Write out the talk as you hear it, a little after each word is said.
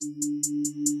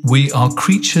We are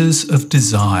creatures of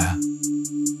desire.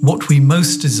 What we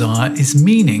most desire is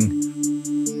meaning.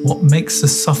 What makes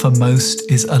us suffer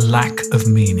most is a lack of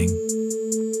meaning.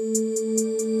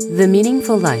 The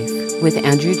Meaningful Life with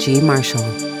Andrew G. Marshall.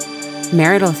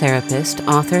 Marital therapist,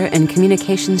 author, and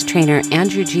communications trainer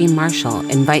Andrew G. Marshall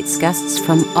invites guests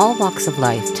from all walks of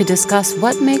life to discuss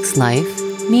what makes life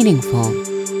meaningful.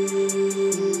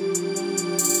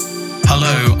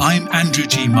 Hello, I'm Andrew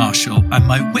G. Marshall, and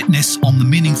my witness on The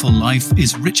Meaningful Life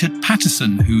is Richard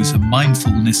Paterson, who's a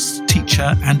mindfulness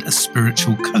teacher and a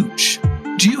spiritual coach.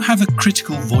 Do you have a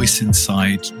critical voice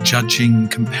inside, judging,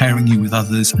 comparing you with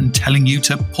others, and telling you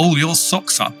to pull your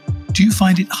socks up? Do you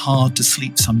find it hard to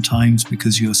sleep sometimes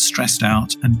because you're stressed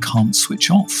out and can't switch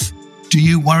off? Do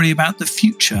you worry about the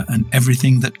future and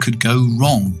everything that could go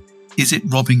wrong? Is it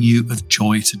robbing you of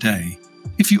joy today?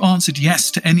 If you answered yes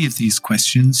to any of these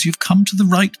questions, you've come to the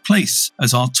right place,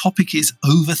 as our topic is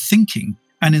overthinking,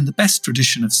 and in the best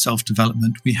tradition of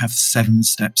self-development, we have 7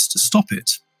 steps to stop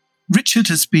it. Richard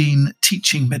has been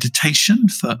teaching meditation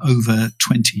for over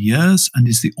 20 years and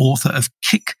is the author of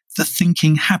Kick the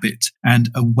Thinking Habit and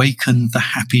Awaken the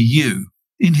Happy You.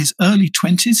 In his early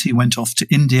 20s, he went off to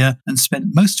India and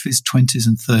spent most of his 20s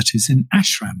and 30s in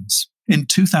ashrams. In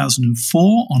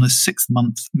 2004, on a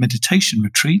 6-month meditation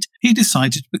retreat, he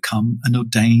decided to become an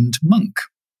ordained monk.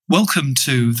 Welcome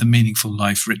to The Meaningful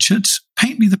Life, Richard.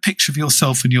 Paint me the picture of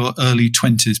yourself in your early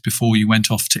 20s before you went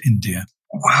off to India.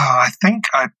 Well, I think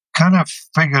I kind of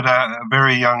figured out at a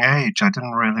very young age I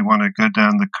didn't really want to go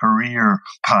down the career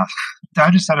path.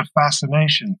 I just had a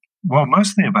fascination, well,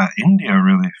 mostly about India,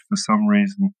 really, for some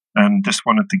reason, and just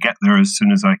wanted to get there as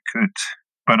soon as I could.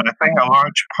 But I think a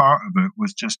large part of it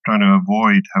was just trying to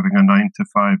avoid having a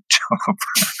 9-to-5 job.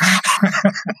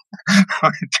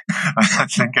 I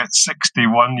think at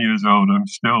 61 years old, I'm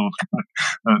still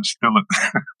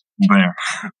there.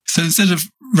 So instead of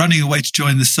running away to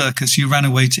join the circus, you ran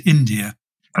away to India?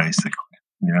 Basically,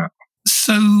 yeah.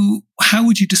 So how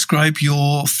would you describe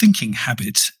your thinking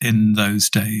habit in those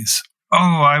days? Oh,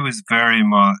 I was very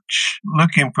much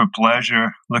looking for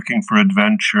pleasure, looking for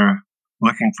adventure,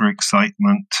 looking for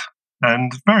excitement,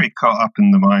 and very caught up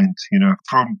in the mind. You know,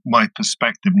 from my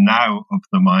perspective now of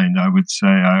the mind, I would say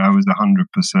I was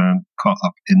 100% caught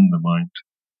up in the mind.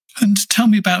 And tell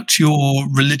me about your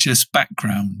religious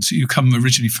background. You come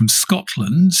originally from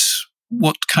Scotland.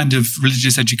 What kind of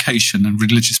religious education and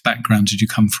religious background did you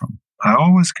come from? I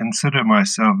always consider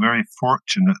myself very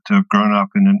fortunate to have grown up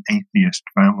in an atheist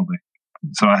family.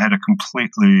 So I had a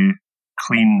completely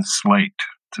clean slate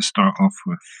to start off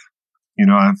with. You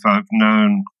know, I've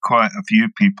known quite a few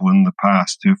people in the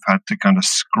past who've had to kind of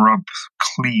scrub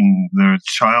clean their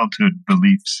childhood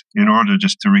beliefs in order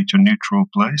just to reach a neutral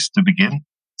place to begin.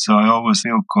 So I always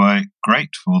feel quite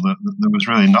grateful that there was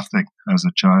really nothing as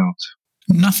a child.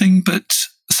 Nothing but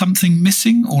something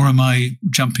missing, or am I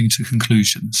jumping to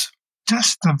conclusions?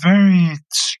 Just a very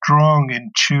strong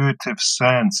intuitive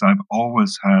sense I've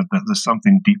always had that there's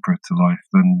something deeper to life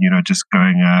than, you know, just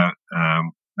going out,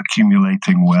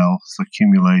 accumulating wealth,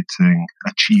 accumulating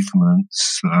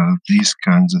achievements, these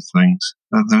kinds of things.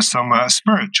 That there's some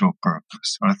spiritual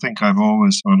purpose. I think I've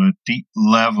always, on a deep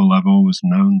level, I've always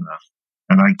known that.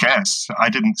 And I guess I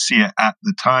didn't see it at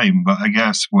the time, but I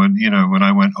guess when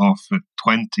I went off at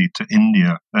 20 to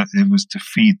India, that it was to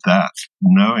feed that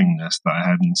knowingness that I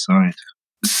had inside.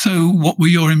 So what were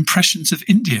your impressions of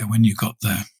India when you got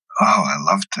there? Oh, I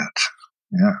loved it.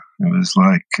 Yeah, it was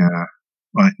like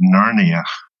Narnia,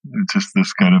 just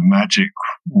this kind of magic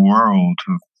world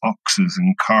of boxes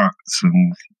and carts.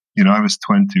 And, you know, I was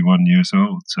 21 years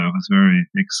old, so it was very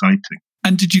exciting.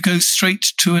 And did you go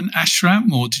straight to an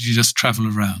ashram, or did you just travel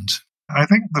around? I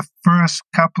think the first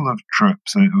couple of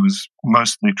trips, it was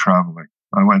mostly traveling.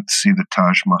 I went to see the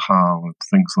Taj Mahal and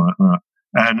things like that.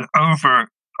 And over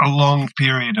a long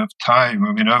period of time,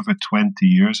 I mean, over 20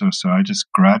 years or so, I just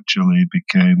gradually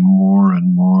became more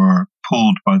and more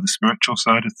pulled by the spiritual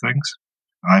side of things.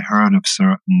 I heard of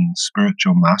certain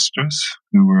spiritual masters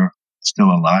who were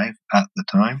still alive at the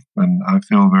time, and I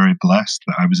feel very blessed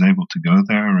that I was able to go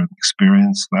there and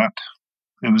experience that.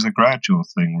 It was a gradual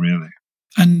thing, really.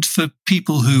 And for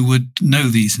people who would know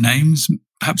these names,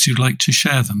 perhaps you'd like to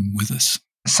share them with us.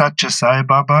 Satya Sai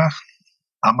Baba,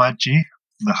 Amaji,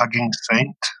 the Hugging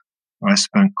Saint. I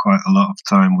spent quite a lot of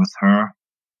time with her.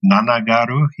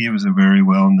 Nanagaru, he was a very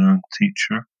well-known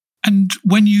teacher. And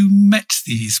when you met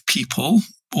these people,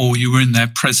 or you were in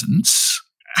their presence,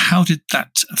 how did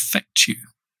that affect you?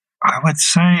 I would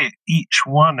say each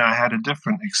one I had a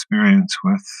different experience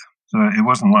with. So it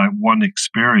wasn't like one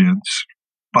experience.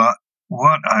 But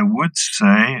what I would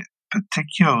say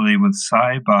particularly with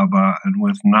Sai Baba and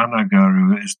with Nana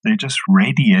Garu, is they just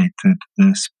radiated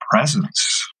this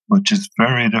presence, which is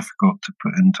very difficult to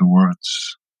put into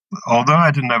words. Although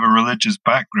I didn't have a religious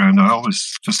background, I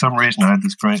always, for some reason, I had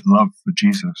this great love for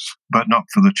Jesus, but not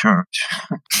for the church.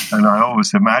 And I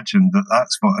always imagined that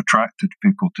that's what attracted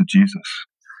people to Jesus.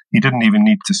 He didn't even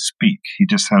need to speak. He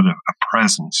just had a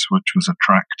presence which was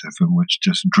attractive and which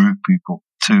just drew people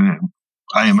to him,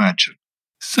 I imagine.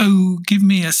 So give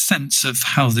me a sense of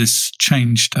how this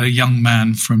changed a young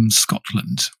man from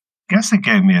Scotland. I guess it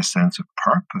gave me a sense of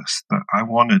purpose, that I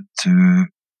wanted to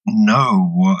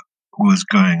know what was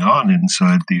going on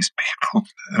inside these people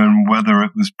and whether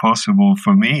it was possible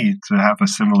for me to have a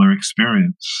similar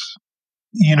experience.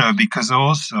 You know, because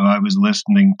also I was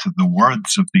listening to the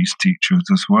words of these teachers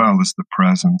as well as the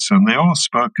presence, and they all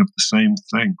spoke of the same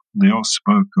thing. They all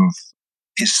spoke of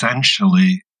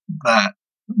essentially that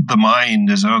the mind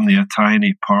is only a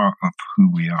tiny part of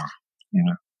who we are, you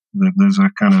know. That there's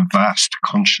a kind of vast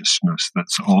consciousness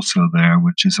that's also there,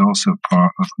 which is also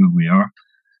part of who we are.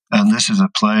 And this is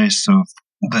a place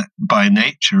that by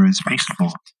nature is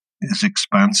peaceful, is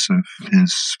expansive,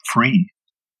 is free.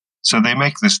 So they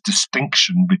make this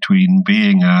distinction between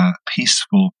being a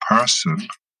peaceful person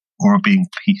or being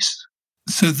peace.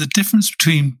 So the difference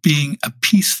between being a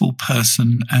peaceful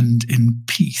person and in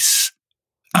peace,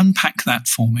 unpack that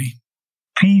for me.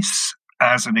 Peace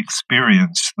as an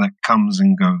experience that comes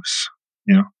and goes,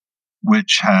 you know,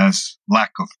 which has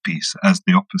lack of peace as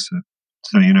the opposite.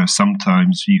 So, you know,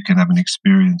 sometimes you can have an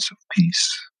experience of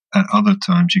peace. At other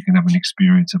times, you can have an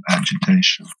experience of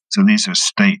agitation. So these are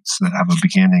states that have a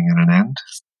beginning and an end.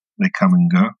 They come and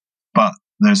go. But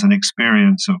there's an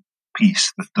experience of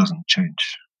peace that doesn't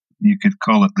change. You could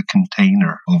call it the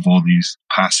container of all these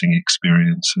passing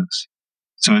experiences.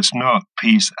 So it's not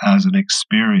peace as an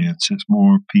experience. It's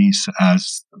more peace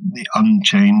as the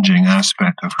unchanging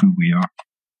aspect of who we are.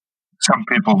 Some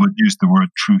people would use the word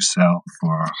true self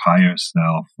or higher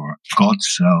self or God's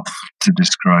self to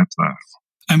describe that.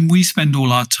 And we spend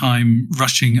all our time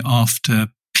rushing after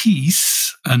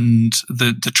peace and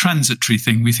the transitory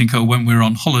thing. We think, oh, when we're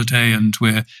on holiday and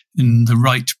we're in the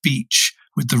right beach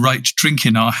with the right drink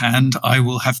in our hand, I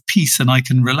will have peace and I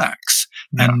can relax.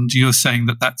 Yeah. And you're saying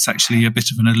that that's actually a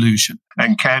bit of an illusion.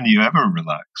 And can you ever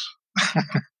relax?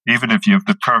 Even if you have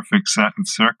the perfect set of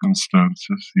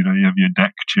circumstances, you know, you have your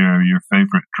deck chair, your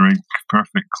favorite drink,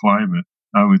 perfect climate,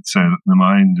 I would say that the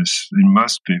mind is, in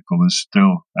most people, is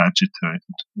still agitated.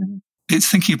 You know? It's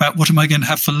thinking about what am I going to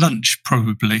have for lunch,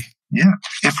 probably. Yeah,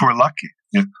 if we're lucky.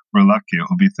 If we're lucky,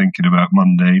 it'll be thinking about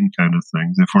mundane kind of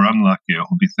things. If we're unlucky,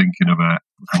 it'll be thinking about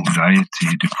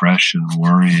anxiety, depression,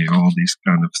 worry, all these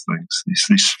kind of things.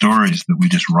 These stories that we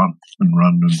just run and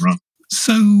run and run.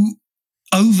 So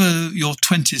over your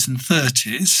 20s and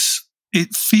 30s,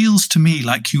 it feels to me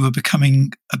like you were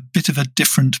becoming a bit of a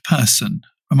different person.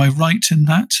 Am I right in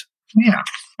that? Yeah.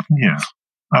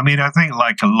 I mean, I think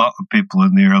like a lot of people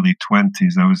in the early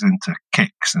 20s, I was into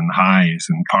kicks and highs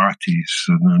and parties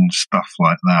and stuff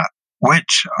like that,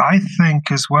 which I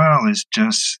think as well is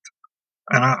just,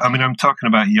 and I mean, I'm talking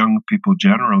about young people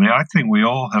generally. I think we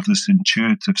all have this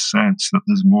intuitive sense that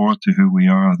there's more to who we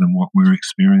are than what we're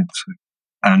experiencing.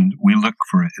 And we look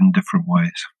for it in different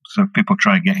ways. So people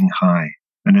try getting high.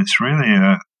 And it's really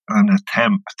an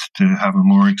attempt to have a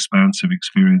more expansive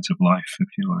experience of life, if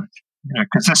you like. You know,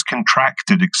 because this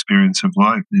contracted experience of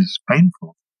life is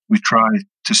painful. We try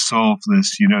to solve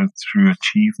this, you know, through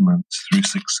achievements, through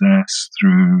success,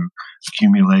 through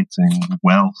accumulating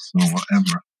wealth or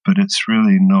whatever. But it's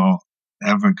really not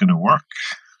ever going to work.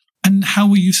 And how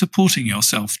were you supporting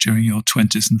yourself during your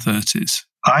 20s and 30s?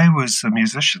 I was a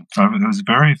musician. I was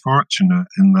very fortunate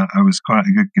in that I was quite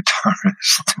a good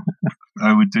guitarist.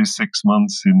 I would do 6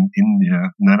 months in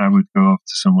India, and then I would go off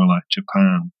to somewhere like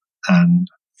Japan and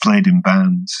played in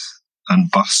bands and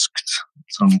busked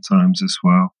sometimes as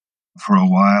well. For a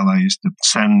while, I used to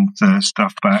send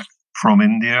stuff back from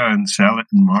India and sell it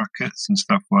in markets and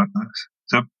stuff like this.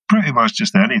 So pretty much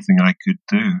just anything I could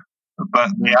do.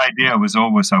 But the idea was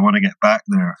always I want to get back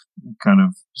there kind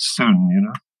of soon, you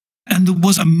know. And there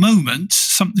was a moment,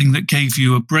 something that gave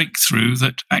you a breakthrough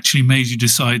that actually made you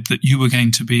decide that you were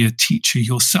going to be a teacher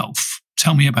yourself.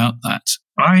 Tell me about that.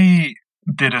 I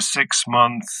did a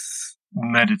 6-month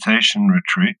meditation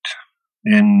retreat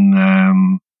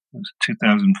in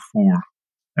 2004.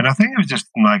 And I think it was just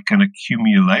like an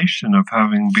accumulation of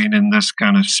having been in this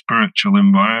kind of spiritual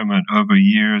environment over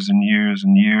years and years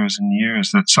and years and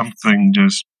years that something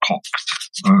just popped,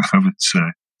 I would say.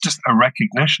 Just a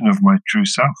recognition of my true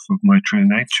self, of my true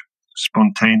nature,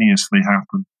 spontaneously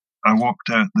happened. I walked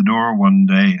out the door one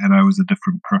day and I was a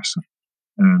different person.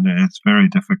 And it's very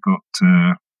difficult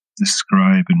to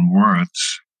describe in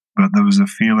words, but there was a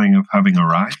feeling of having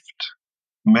arrived.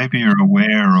 Maybe you're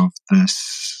aware of this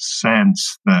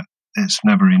sense that it's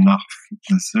never enough.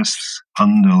 There's this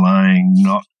underlying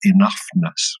not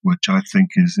enoughness, which I think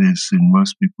is in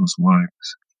most people's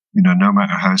lives. No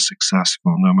matter how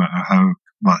successful, no matter how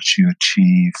much you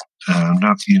achieve,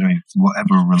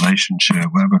 whatever relationship,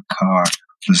 whatever car,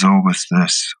 there's always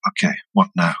this, okay, what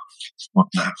now? What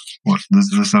now?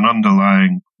 There's an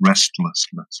underlying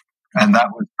restlessness. And that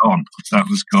was gone. That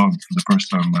was gone for the first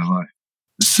time in my life.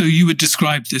 So you would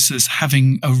describe this as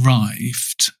having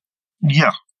arrived?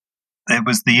 Yeah. It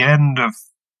was the end of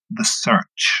the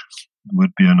search,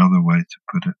 would be another way to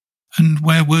put it. And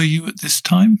where were you at this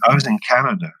time? I was in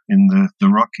Canada, in the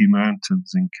Rocky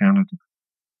Mountains in Canada.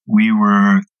 We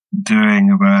were doing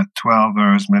about 12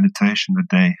 hours meditation a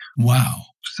day. Wow.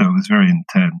 So it was a very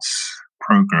intense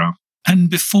program. And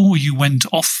before you went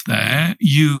off there,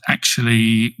 you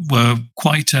actually were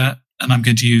quite and I'm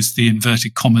going to use the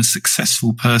inverted commas,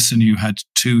 successful person. You had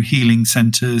 2 healing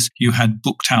centers, you had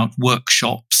booked out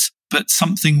workshops, but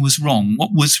something was wrong.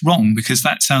 What was wrong? Because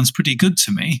that sounds pretty good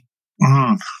to me.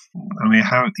 I mean,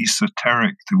 how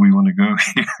esoteric do we want to go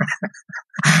here?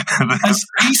 As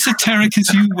esoteric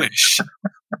as you wish.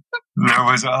 There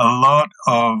was a lot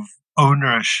of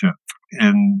ownership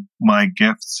in my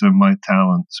gifts and my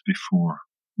talents before.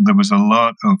 There was a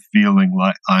lot of feeling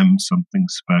like I'm something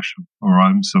special or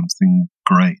I'm something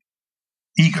great.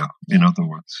 Ego, in other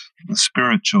words, the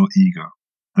spiritual ego.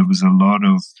 There was a lot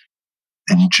of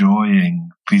enjoying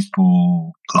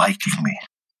people liking me.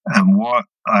 And what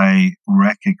I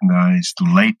recognized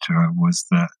later was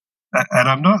that, and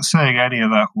I'm not saying any of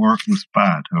that work was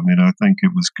bad. I mean, I think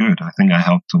it was good. I think I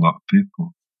helped a lot of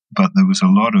people. But there was a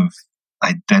lot of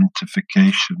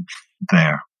identification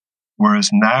there.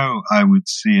 Whereas now I would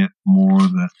see it more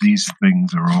that these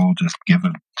things are all just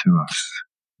given to us.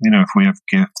 If we have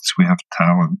gifts, we have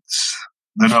talents.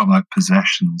 They're not like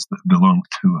possessions that belong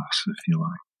to us, if you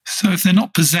like. So if they're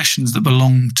not possessions that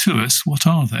belong to us, what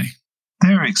are they?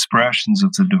 They're expressions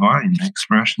of the divine,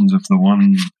 expressions of the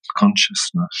one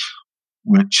consciousness,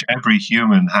 which every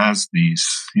human has these.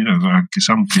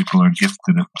 Some people are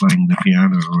gifted at playing the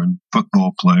piano or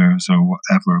football players or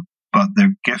whatever, but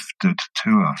they're gifted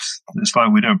to us. It's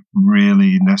like we don't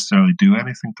really necessarily do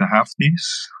anything to have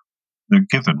these. They're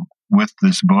given with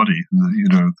this body,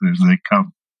 they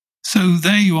come. So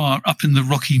there you are up in the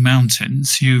Rocky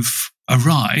Mountains. You've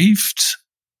arrived.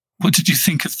 What did you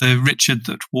think of the Richard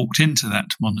that walked into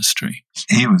that monastery?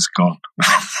 He was gone.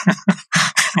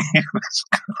 He was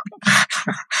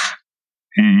gone.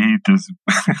 He just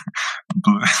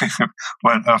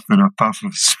went up in a puff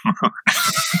of smoke.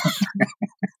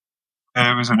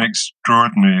 It was an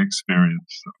extraordinary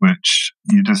experience, which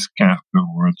you just can't put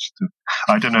words to.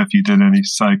 I don't know if you did any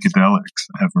psychedelics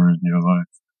ever in your life.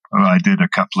 I did a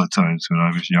couple of times when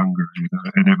I was younger,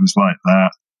 and it was like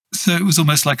that. So it was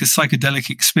almost like a psychedelic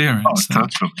experience. Oh,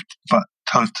 totally. But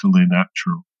totally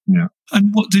natural, yeah.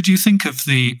 And what did you think of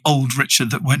the old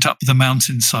Richard that went up the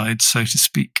mountainside, so to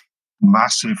speak?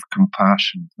 Massive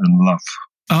compassion and love.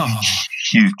 Oh.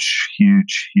 Huge,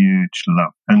 huge, huge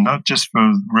love. And not just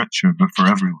for Richard, but for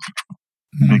everyone.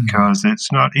 Because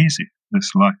it's not easy,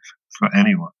 this life, for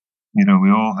anyone. We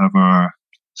all have our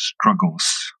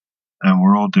struggles, and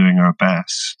we're all doing our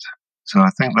best. So I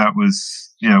think that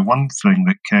was, one thing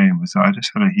that came was I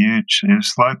just had it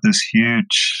was like this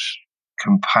huge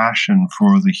compassion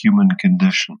for the human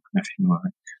condition, if you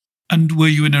like. And were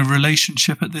you in a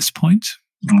relationship at this point?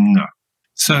 No.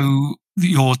 So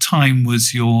your time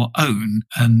was your own,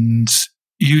 and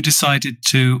you decided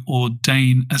to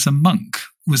ordain as a monk.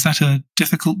 Was that a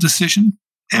difficult decision?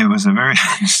 It was a very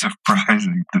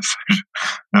surprising decision.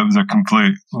 That was a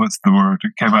complete,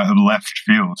 it came out of left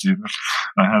field,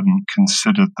 I hadn't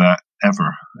considered that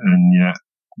ever, and yet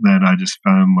then I just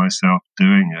found myself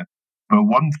doing it. But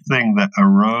one thing that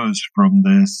arose from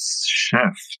this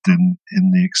shift in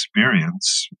the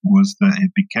experience was that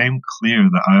it became clear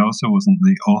that I also wasn't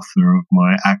the author of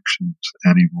my actions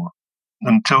anymore.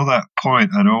 Until that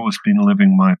point, I'd always been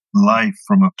living my life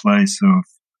from a place of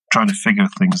trying to figure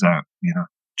things out,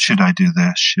 Should I do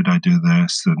this? Should I do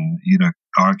this? And,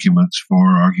 arguments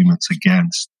for, arguments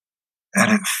against.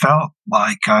 And it felt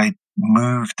like I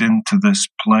moved into this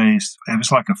place. It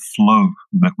was like a flow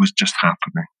that was just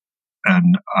happening.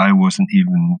 And I wasn't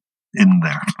even in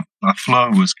there. A flow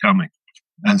was coming.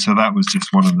 And so that was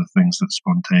just one of the things that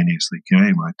spontaneously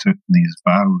came. I took these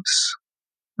vows.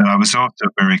 And I was also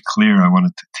very clear I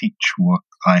wanted to teach what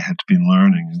I had been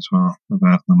learning as well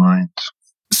about the mind.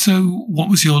 So what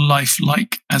was your life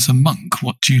like as a monk?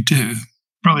 What do you do?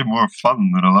 probably more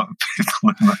fun than a lot of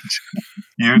people imagine.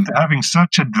 You're having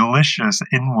such a delicious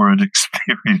inward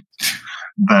experience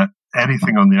that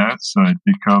anything on the outside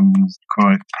becomes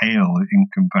quite pale in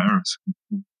comparison.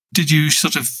 Did you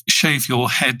sort of shave your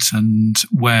head and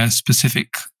wear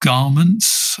specific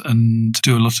garments and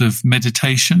do a lot of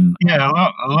meditation? Yeah,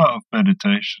 a lot of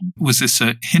meditation. Was this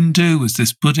a Hindu? Was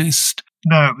this Buddhist?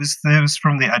 No, it was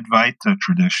from the Advaita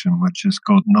tradition, which is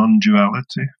called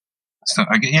non-duality. So,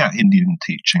 Indian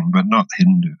teaching, but not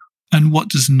Hindu. And what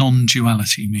does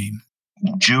non-duality mean?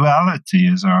 Duality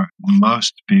is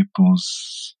most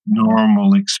people's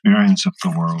normal experience of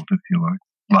the world, if you like.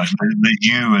 Like the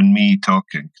you and me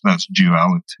talking, that's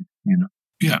duality,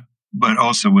 Yeah. But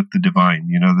also with the divine,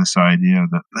 this idea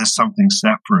that there's something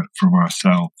separate from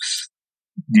ourselves.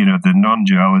 The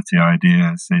non-duality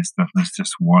idea is that there's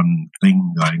just one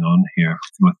thing going on here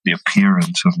with the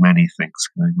appearance of many things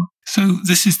going on. So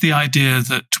this is the idea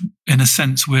that, in a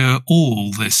sense, we're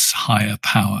all this higher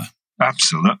power.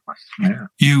 Absolutely, yeah.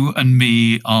 You and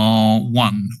me are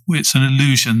one. It's an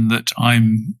illusion that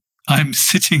I'm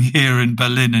sitting here in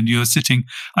Berlin and you're sitting,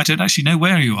 I don't actually know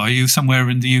where you are. Are you somewhere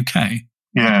in the UK?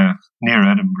 Yeah, near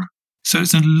Edinburgh. So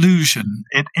it's an illusion.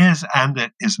 It is and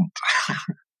it isn't.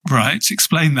 Right,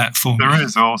 explain that for me. There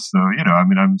is also,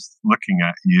 I'm looking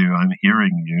at you, I'm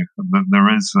hearing you.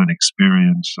 There is an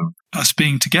experience of us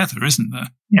being together, isn't there?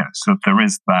 Yeah, so there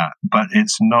is that. But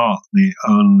it's not the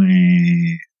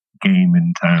only game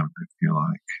in town, if you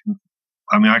like.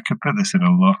 I could put this in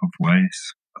a lot of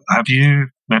ways. Have you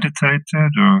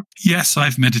meditated or? Yes,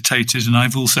 I've meditated, and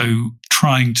I've also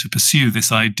trying to pursue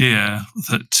this idea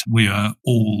that we are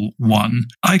all one.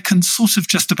 I can sort of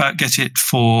just about get it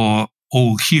for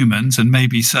all humans and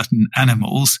maybe certain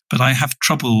animals, but I have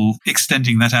trouble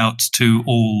extending that out to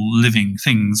all living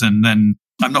things. And then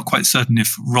I'm not quite certain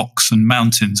if rocks and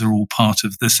mountains are all part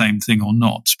of the same thing or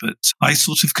not, but I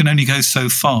sort of can only go so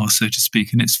far, so to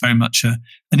speak. And it's very much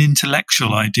an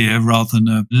intellectual idea rather than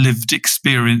a lived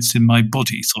experience in my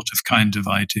body sort of kind of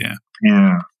idea.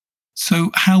 Yeah.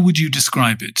 So how would you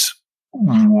describe it?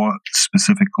 What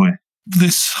specifically?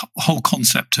 This whole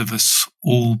concept of us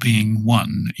all being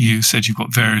one. You said you've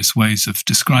got various ways of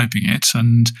describing it,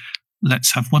 and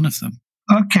let's have one of them.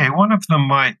 Okay, one of them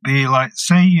might be like,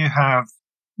 say you have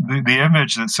the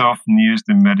image that's often used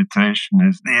in meditation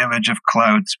is the image of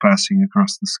clouds passing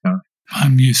across the sky.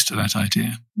 I'm used to that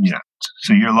idea. Yeah.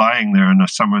 So you're lying there on a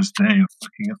summer's day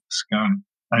looking at the sky,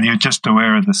 and you're just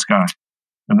aware of the sky.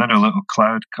 And then a little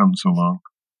cloud comes along,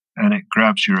 and it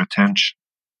grabs your attention,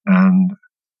 and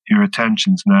your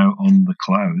attention's now on the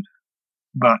cloud.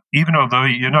 But even although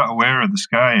you're not aware of the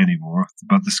sky anymore,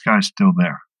 but the sky's still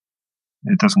there.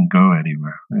 It doesn't go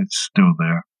anywhere. It's still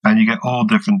there. And you get all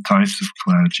different types of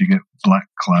clouds. You get black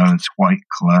clouds, white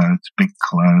clouds, big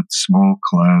clouds, small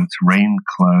clouds, rain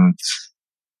clouds.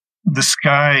 The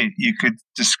sky, you could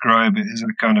describe it as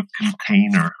a kind of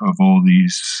container of all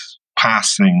these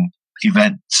passing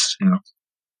events,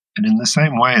 And in the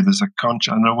same way, there's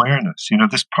an awareness.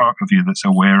 This part of you that's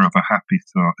aware of a happy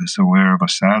thought, is aware of a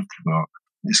sad thought.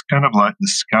 It's kind of like the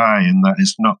sky in that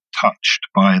it's not touched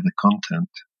by the content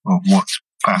of what's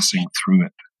passing through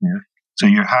it. Yeah? So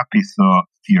your happy thought,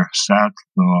 your sad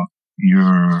thought,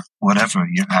 your whatever,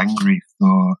 your angry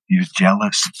thought, your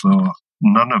jealous thought,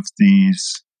 none of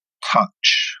these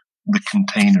touch the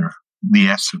container, the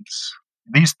essence.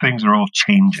 These things are all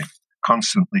changing,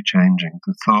 constantly changing.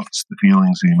 The thoughts, the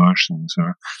feelings, the emotions.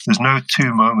 There's no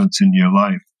two moments in your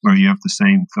life where you have the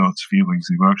same thoughts, feelings,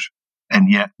 emotions,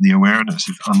 and yet the awareness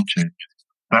is unchanged.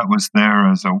 That was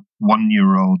there as a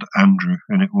 1-year-old Andrew,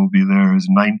 and it will be there as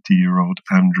 90-year-old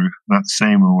Andrew, that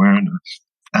same awareness.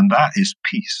 And that is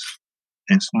peace.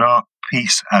 It's not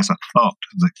peace as a thought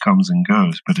that comes and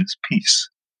goes, but it's peace.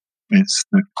 It's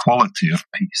the quality of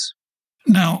peace.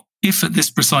 Now, if at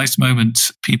this precise moment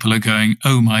people are going,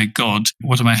 oh my God,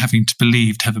 what am I having to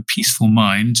believe to have a peaceful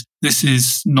mind? This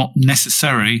is not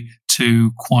necessary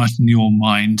to quieten your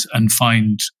mind and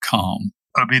find calm.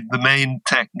 The main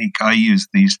technique I use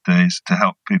these days to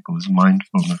help people is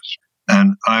mindfulness.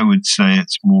 And I would say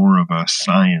it's more of a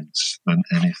science than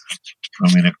anything.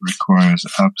 It requires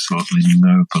absolutely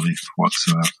no belief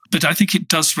whatsoever. But I think it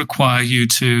does require you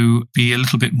to be a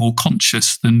little bit more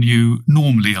conscious than you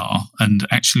normally are and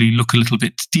actually look a little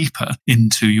bit deeper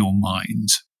into your mind.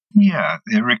 Yeah,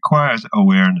 it requires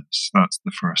awareness. That's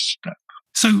the first step.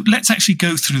 So let's actually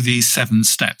go through these 7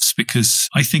 steps, because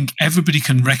I think everybody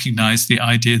can recognize the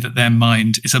idea that their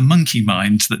mind is a monkey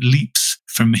mind that leaps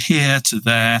from here to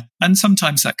there. And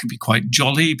sometimes that can be quite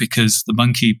jolly because the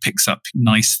monkey picks up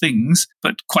nice things,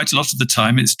 but quite a lot of the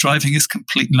time it's driving us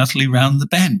completely and utterly round the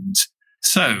bend.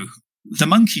 So the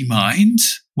monkey mind,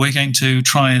 we're going to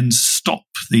try and stop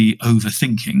the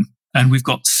overthinking. And we've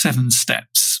got 7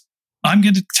 steps. I'm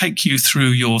going to take you through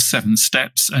your 7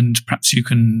 steps, and perhaps you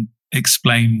can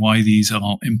explain why these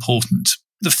are important.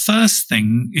 The first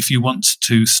thing, if you want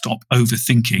to stop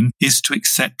overthinking, is to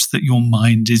accept that your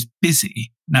mind is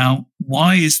busy. Now,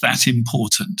 why is that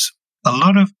important? A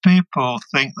lot of people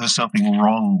think there's something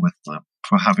wrong with them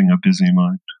for having a busy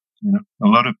mind. A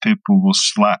lot of people will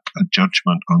slap a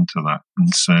judgment onto that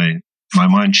and say, my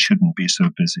mind shouldn't be so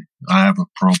busy. I have a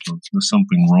problem. There's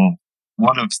something wrong.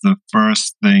 One of the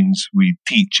first things we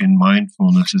teach in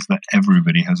mindfulness is that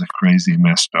everybody has a crazy,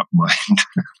 messed up mind.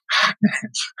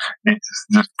 It's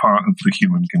just part of the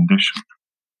human condition.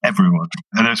 Everyone.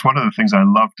 And it's one of the things I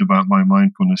loved about my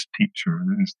mindfulness teacher.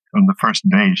 Is on the first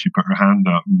day, she put her hand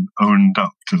up and owned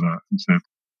up to that and said,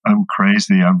 I'm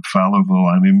crazy, I'm fallible,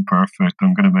 I'm imperfect,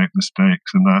 I'm going to make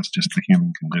mistakes. And that's just the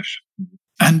human condition.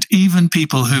 And even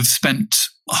people who've spent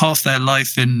half their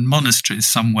life in monasteries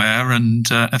somewhere and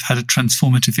have had a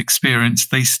transformative experience,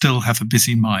 they still have a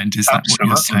busy mind. Is that Absolutely.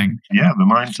 What you're saying? Yeah, the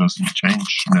mind doesn't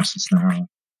change necessarily.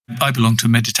 I belong to a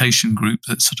meditation group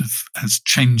that sort of has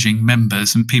changing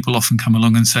members, and people often come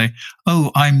along and say,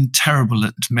 oh, I'm terrible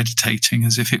at meditating,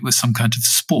 as if it was some kind of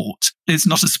sport. It's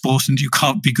not a sport and you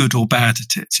can't be good or bad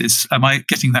at it. Am I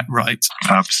getting that right?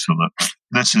 Absolutely.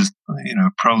 This is,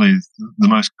 probably the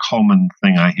most common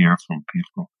thing I hear from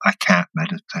people. I can't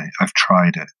meditate. I've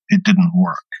tried it. It didn't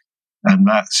work. And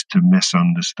that's to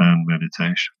misunderstand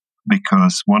meditation.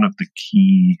 Because one of the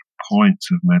key points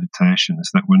of meditation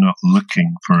is that we're not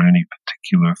looking for any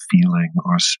particular feeling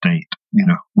or state.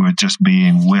 We're just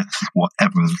being with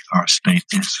whatever our state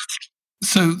is.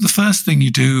 So the first thing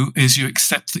you do is you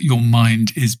accept that your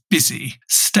mind is busy.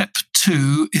 Step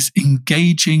 2 is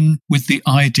engaging with the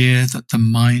idea that the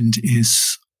mind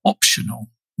is optional.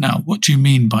 Now, what do you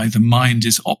mean by the mind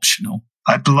is optional?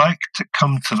 I'd like to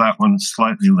come to that one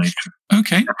slightly later.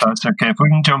 Okay. If that's okay. If we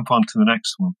can jump on to the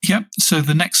next one. Yep. So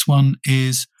the next one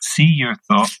is... see your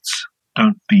thoughts,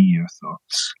 don't be your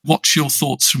thoughts. Watch your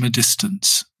thoughts from a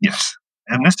distance. Yes.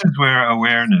 And this is where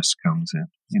awareness comes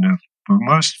in. For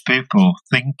most people,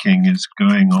 thinking is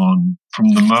going on from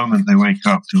the moment they wake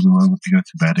up till the moment they go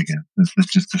to bed again. There's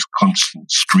just this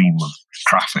constant stream of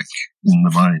traffic in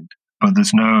the mind. But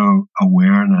there's no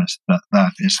awareness that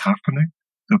that is happening.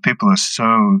 So people are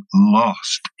so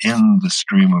lost in the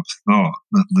stream of thought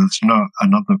that there's not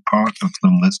another part of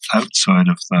them that's outside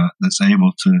of that that's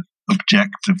able to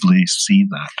objectively see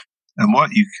that. And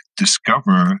what you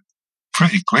discover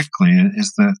pretty quickly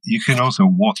is that you can also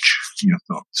watch your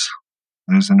thoughts.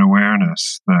 There's an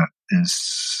awareness that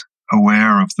is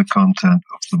aware of the content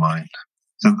of the mind.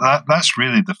 So that's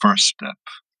really the first step,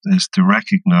 is to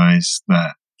recognize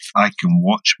that I can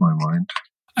watch my mind.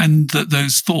 And that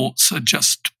those thoughts are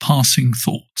just passing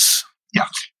thoughts. Yeah,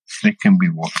 they can be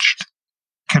watched.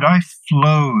 Could I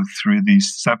flow through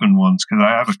these 7 ones? Because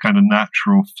I have a kind of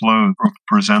natural flow of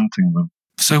presenting them.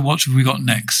 So what have we got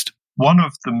next? One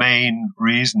of the main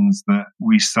reasons that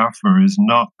we suffer is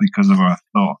not because of our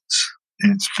thoughts.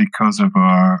 It's because of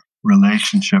our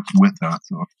relationship with our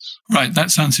thoughts. Right,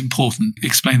 that sounds important.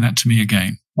 Explain that to me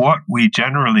again. What we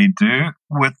generally do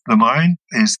with the mind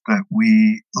is that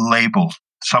we label.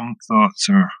 Some thoughts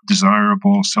are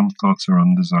desirable, some thoughts are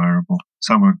undesirable,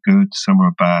 some are good, some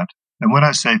are bad. And when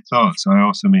I say thoughts, I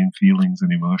also mean feelings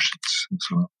and emotions as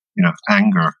well.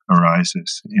 Anger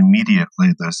arises. Immediately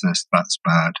there's this, that's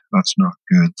bad, that's not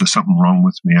good, there's something wrong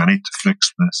with me, I need to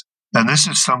fix this. And this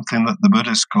is something that the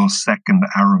Buddhists call second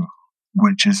arrow,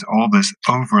 which is all this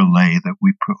overlay that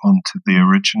we put onto the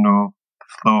original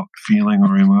thought, feeling,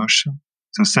 or emotion.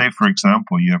 So say, for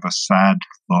example, you have a sad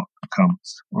thought that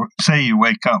comes. Or say you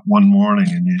wake up one morning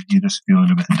and you're just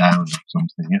feeling a bit down or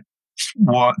something. Yeah?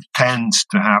 What tends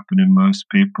to happen in most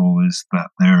people is that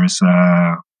there is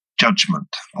a judgment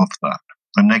of that,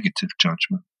 a negative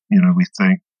judgment. We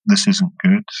think, this isn't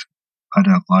good, I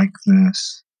don't like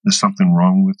this, there's something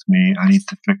wrong with me, I need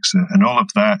to fix it. And all of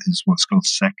that is what's called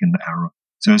second arrow.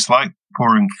 So it's like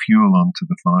pouring fuel onto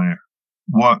the fire.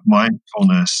 What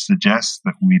mindfulness suggests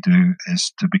that we do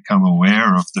is to become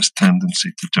aware of this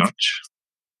tendency to judge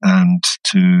and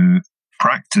to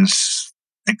practice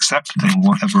accepting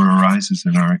whatever arises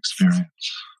in our experience,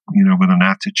 with an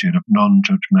attitude of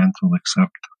non-judgmental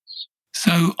acceptance.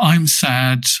 So I'm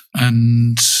sad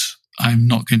and I'm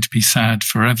not going to be sad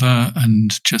forever,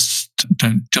 and just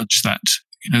don't judge that.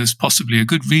 There's possibly a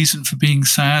good reason for being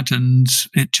sad, and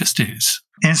it just is.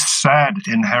 Is sad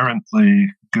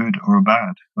inherently good or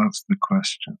bad? That's the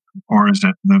question. Or is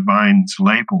it the mind's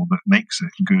label that makes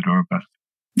it good or bad?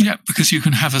 Yeah, because you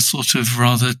can have a sort of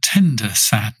rather tender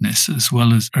sadness as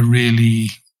well as a really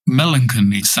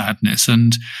melancholy sadness.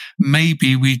 And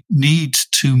maybe we need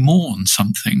to mourn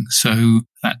something. So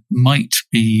that might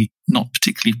be not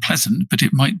particularly pleasant, but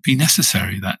it might be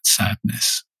necessary, that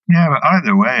sadness. Yeah, but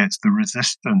either way, it's the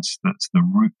resistance that's the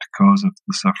root cause of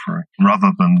the suffering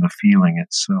rather than the feeling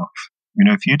itself.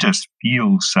 If you just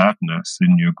feel sadness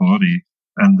in your body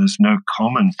and there's no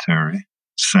commentary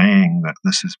saying that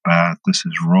this is bad, this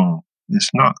is wrong, it's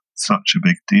not such a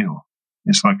big deal.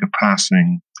 It's like a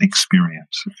passing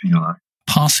experience, if you like.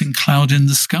 Passing cloud in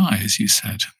the sky, as you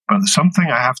said. But there's something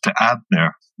I have to add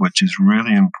there, which is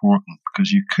really important,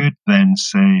 because you could then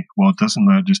say, well, doesn't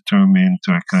that just turn me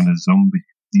into a kind of zombie?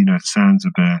 It sounds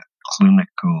a bit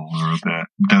clinical or a bit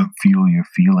don't feel your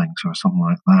feelings or something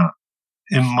like that.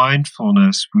 In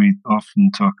mindfulness, we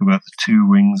often talk about the two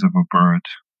wings of a bird.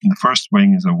 And the first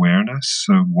wing is awareness,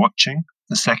 so watching.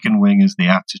 The second wing is the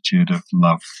attitude of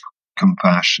love,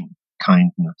 compassion,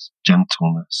 kindness,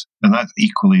 gentleness. And that's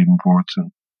equally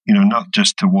important. Not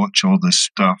just to watch all this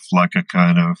stuff like a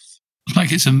kind of...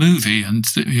 like it's a movie and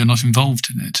you're not involved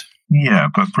in it. Yeah,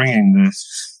 but bringing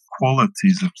this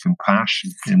qualities of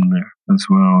compassion in there as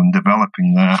well and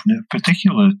developing that,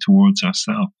 particularly towards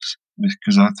ourselves.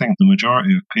 Because I think the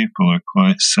majority of people are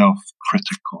quite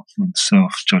self-critical and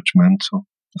self-judgmental.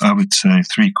 I would say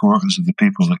 3/4 of the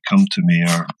people that come to me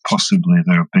are possibly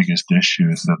their biggest issue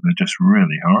is that they're just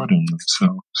really hard on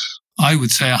themselves. I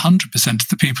would say 100% of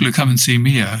the people who come and see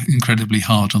me are incredibly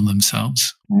hard on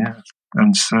themselves. Yeah.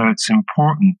 And so it's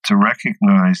important to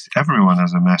recognize everyone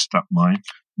has a messed up mind.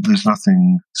 There's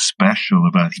nothing special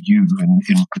about you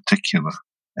in particular.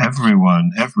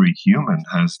 Everyone, every human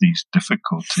has these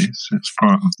difficulties. It's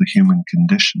part of the human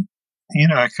condition.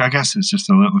 I guess it's just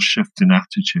a little shift in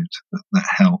attitude that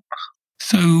helps.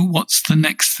 So what's the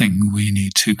next thing we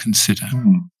need to consider?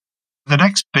 The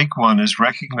next big one is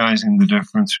recognizing the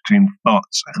difference between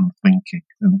thoughts and thinking.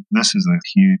 And this is a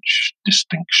huge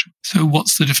distinction. So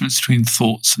what's the difference between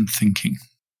thoughts and thinking?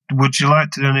 Would you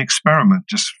like to do an experiment?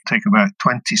 Just take about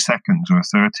 20 seconds or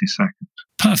 30 seconds.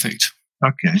 Perfect.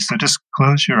 Okay, so just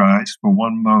close your eyes for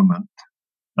one moment.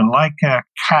 And like a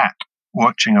cat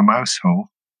watching a mouse hole,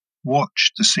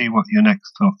 watch to see what your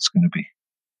next thought's going to be.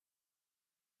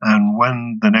 And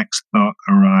when the next thought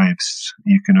arrives,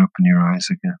 you can open your eyes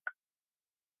again.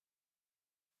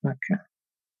 Okay.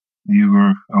 You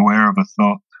were aware of a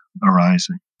thought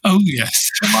arising. Oh,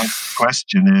 yes. So my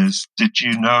question is, did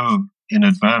you know in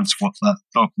advance what that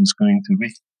thought was going to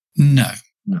be? No.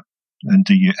 No. And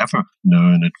do you ever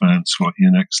know in advance what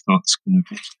your next thought's going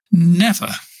to be? Never.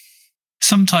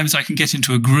 Sometimes I can get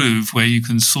into a groove where you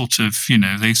can sort of,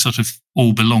 they sort of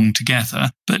all belong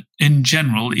together. But in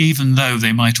general, even though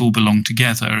they might all belong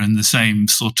together in the same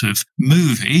sort of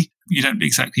movie, you don't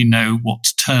exactly know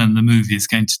what turn the movie is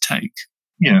going to take.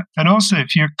 Yeah. And also,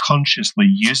 if you're consciously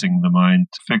using the mind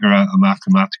to figure out a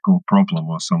mathematical problem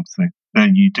or something,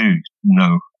 then you do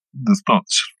know the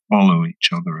thoughts follow each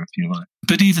other, if you like.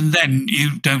 But even then,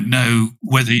 you don't know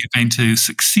whether you're going to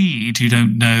succeed. You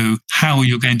don't know how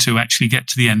you're going to actually get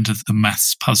to the end of the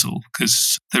maths puzzle,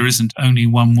 because there isn't only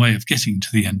one way of getting to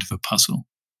the end of a puzzle.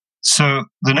 So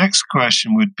the next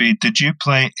question would be, did you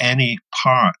play any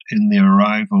part in the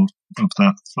arrival of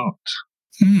that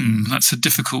thought? That's a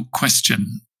difficult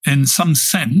question. In some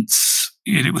sense,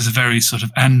 it was a very sort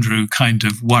of Andrew kind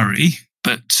of worry,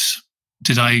 but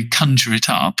did I conjure it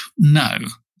up? No.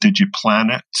 Did you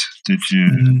plan it? Did you?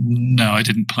 No, I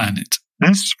didn't plan it.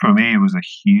 This, for me, was a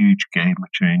huge game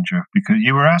changer, because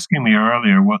you were asking me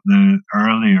earlier what the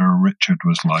earlier Richard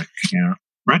was like.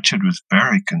 Richard was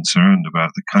very concerned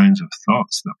about the kinds of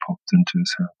thoughts that popped into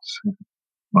his head.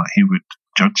 Like, he would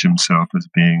judge himself as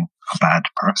being a bad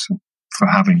person for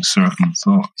having certain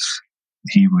thoughts.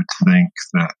 He would think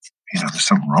that, there's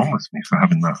something wrong with me for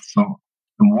having that thought.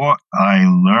 And what I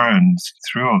learned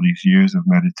through all these years of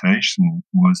meditation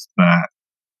was that,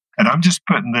 and I'm just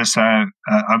putting this out,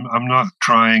 I'm not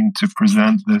trying to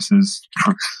present this as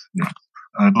truth.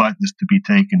 I'd like this to be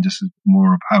taken just as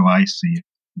more of how I see it,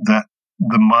 that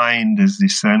the mind is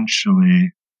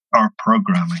essentially our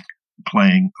programming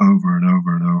playing over and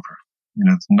over and over.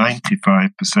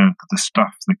 95% of the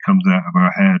stuff that comes out of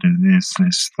our head is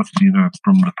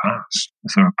from the past.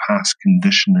 It's our past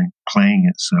conditioning playing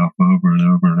itself over and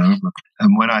over and over.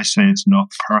 And when I say it's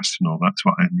not personal, that's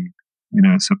what I mean.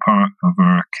 It's a part of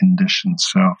our conditioned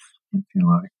self, if you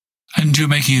like. And you're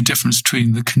making a difference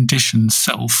between the conditioned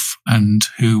self and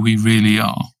who we really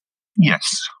are.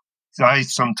 Yes. I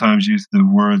sometimes use the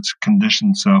words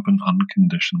conditioned self and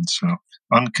unconditioned self.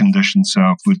 Unconditioned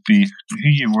self would be who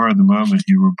you were the moment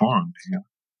you were born.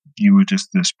 You were just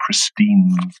this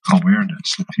pristine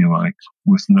awareness, if you like,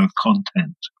 with no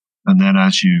content. And then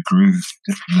as you grew,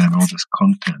 then all this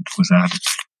content was added.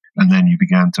 And then you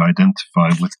began to identify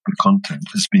with the content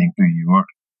as being who you are.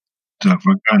 So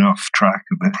we're going off track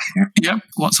a bit here. Yep.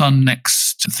 What's our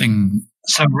next thing?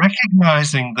 So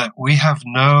recognizing that we have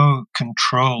no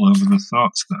control over the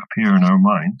thoughts that appear in our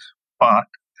mind, but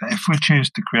if we choose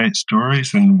to create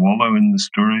stories and wallow in the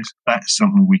stories, that's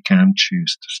something we can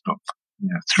choose to stop.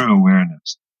 Through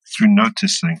awareness, through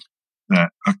noticing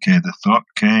that, okay, the thought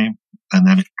came and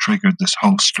then it triggered this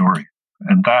whole story.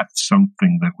 And that's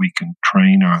something that we can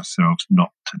train ourselves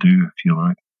not to do, if you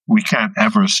like. We can't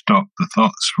ever stop the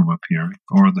thoughts from appearing,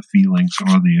 or the feelings,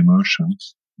 or the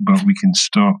emotions, but we can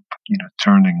stop,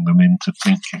 turning them into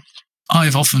thinking.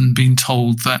 I've often been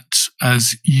told that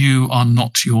as you are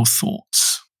not your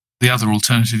thoughts. The other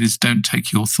alternative is don't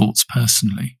take your thoughts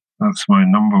personally. That's my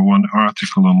number one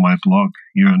article on my blog.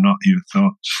 You are not your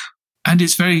thoughts. And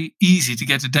it's very easy to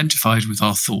get identified with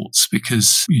our thoughts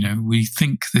because, we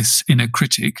think this inner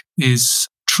critic is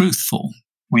truthful.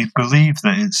 We believe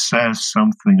that it says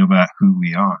something about who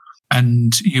we are.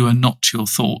 And you are not your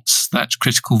thoughts. That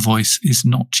critical voice is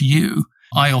not you.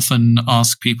 I often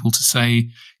ask people to say,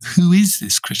 who is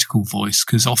this critical voice?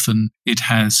 Because often it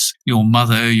has your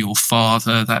mother, your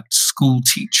father, that school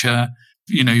teacher,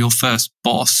 your first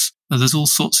boss. There's all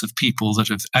sorts of people that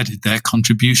have added their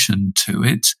contribution to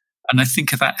it. And I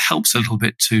think that helps a little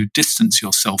bit to distance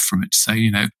yourself from it, to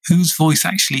say, whose voice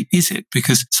actually is it?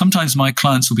 Because sometimes my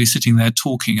clients will be sitting there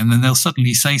talking and then they'll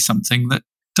suddenly say something that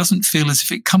doesn't feel as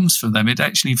if it comes from them. It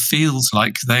actually feels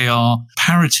like they are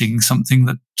parroting something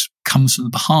that comes from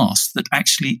the past that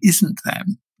actually isn't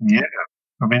them. Yeah.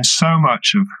 I mean, so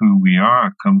much of who we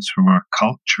are comes from our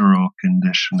cultural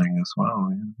conditioning as well.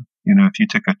 If you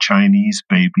took a Chinese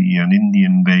baby, an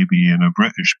Indian baby, and a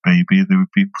British baby, they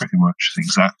would be pretty much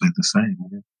exactly the same.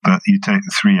 But you take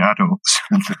the three adults,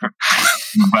 and they're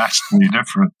vastly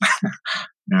different.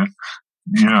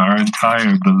 Our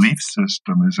entire belief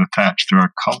system is attached to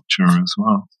our culture as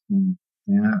well.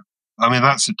 Yeah. I mean,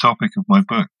 that's the topic of my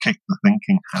book, Kick the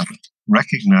Thinking Habit.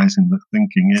 Recognizing that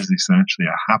thinking is essentially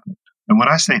a habit. And when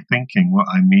I say thinking, what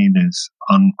I mean is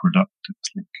unproductive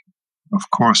thinking. Of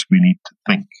course, we need to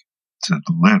think. To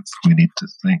live, we need to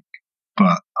think.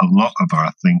 But a lot of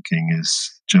our thinking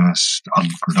is just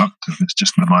unproductive. It's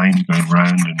just the mind going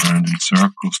round and round in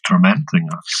circles, tormenting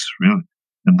us, really.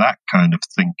 And that kind of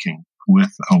thinking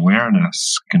with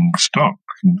awareness can stop.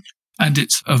 And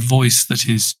it's a voice that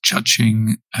is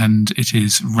judging, and it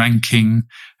is ranking,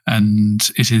 and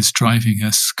it is driving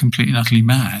us completely and utterly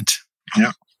mad.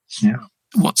 Yeah.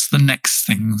 What's the next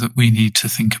thing that we need to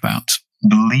think about?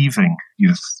 Believing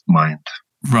your mind.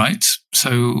 Right.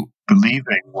 So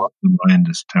believing what the mind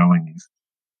is telling you.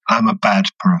 I'm a bad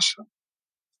person.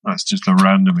 That's just a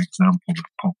random example that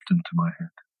popped into my head.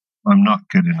 I'm not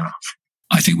good enough.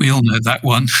 I think we all know that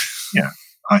one. Yeah.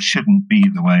 I shouldn't be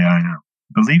the way I am.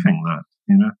 Believing that,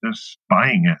 just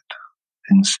buying it.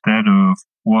 Instead of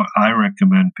what I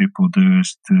recommend people do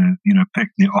is to, pick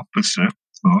the opposite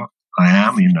thought. I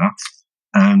am enough.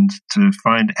 And to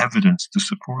find evidence to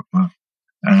support that.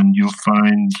 And you'll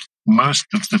find most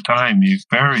of the time, you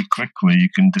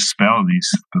can dispel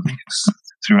these beliefs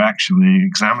through actually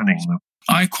examining them.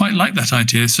 I quite like that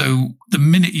idea. So the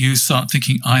minute you start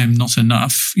thinking, I am not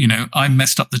enough, I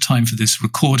messed up the time for this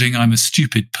recording, I'm a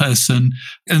stupid person,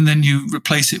 and then you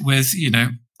replace it with,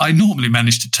 I normally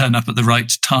manage to turn up at the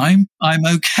right time, I'm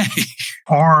okay.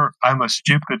 Or I'm a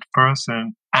stupid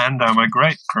person and I'm a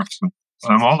great person.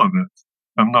 I'm all of it.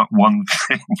 I'm not one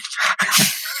thing.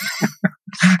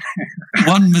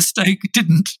 One mistake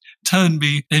didn't turn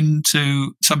me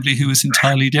into somebody who was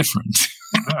entirely different.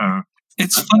 No.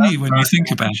 It's funny when you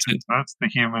think about it. That's the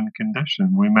human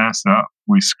condition. We mess up,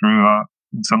 we screw up.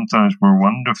 And sometimes we're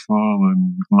wonderful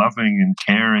and loving and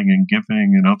caring and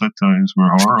giving, and other times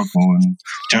we're horrible and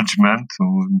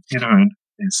judgmental. And,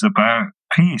 it's about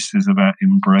peace, is about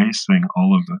embracing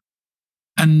all of it.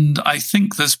 And I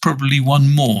think there's probably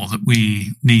one more that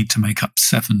we need to make up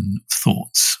 7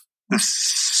 thoughts. The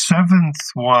 7th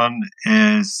one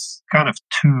is kind of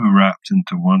 2 wrapped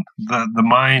into one. The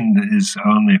mind is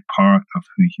only part of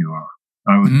who you are.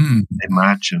 I would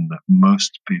imagine that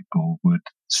most people would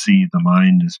see the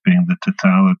mind as being the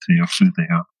totality of who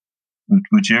they are.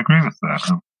 Would you agree with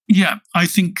that? Yeah, I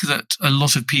think that a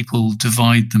lot of people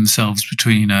divide themselves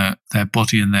between their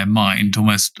body and their mind,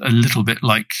 almost a little bit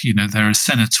like, they're a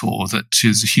centaur that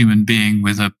is a human being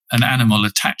with an animal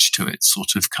attached to it,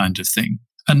 sort of kind of thing.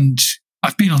 And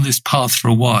I've been on this path for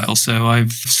a while, so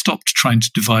I've stopped trying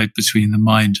to divide between the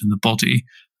mind and the body.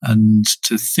 and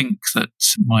to think that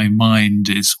my mind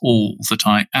is all that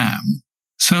I am.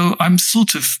 So I'm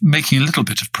sort of making a little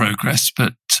bit of progress,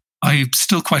 but I'm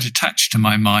still quite attached to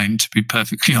my mind, to be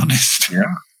perfectly honest.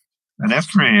 Yeah. And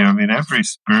every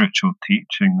spiritual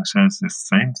teaching says the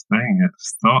same thing.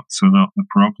 It's thoughts are not the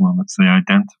problem. It's the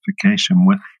identification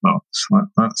with thoughts.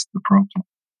 That's the problem.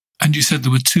 And you said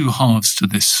there were two halves to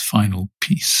this final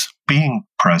piece. Being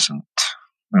present.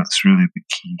 That's really the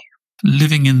key.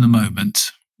 Living in the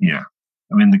moment. Yeah.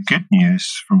 The good news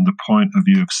from the point of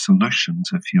view of solutions,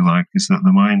 if you like, is that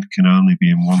the mind can only be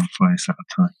in one place at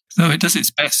a time. Though it does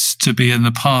its best to be in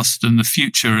the past and the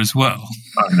future as well.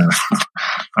 I know.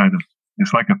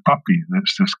 It's like a puppy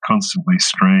that's just constantly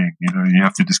straying. You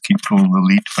have to just keep pulling the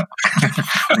lead back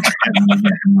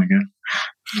again and again.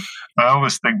 I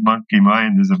always think monkey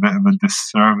mind is a bit of a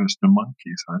disservice to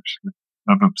monkeys, actually.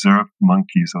 I've observed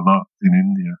monkeys a lot in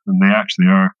India, and they actually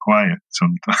are quiet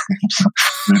sometimes.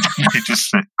 They just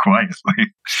sit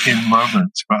quietly in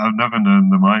moments, but I've never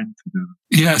known the mind to do that.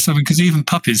 Yes, because even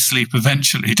puppies sleep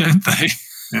eventually, don't they?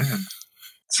 Yeah.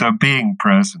 So being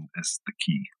present is the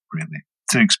key, really,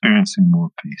 to experiencing more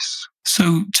peace.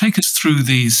 So take us through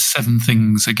these 7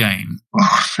 things again.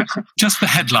 Just the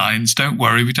headlines, don't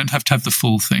worry, we don't have to have the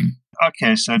full thing.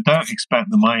 Okay, so don't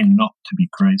expect the mind not to be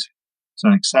crazy.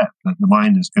 So accept that the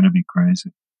mind is going to be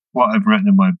crazy. What I've written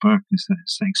in my book is that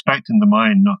expecting the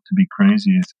mind not to be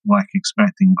crazy is like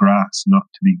expecting grass not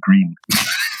to be green.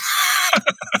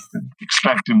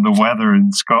 Expecting the weather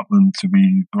in Scotland to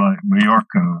be like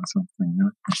Mallorca or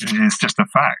something. It's just a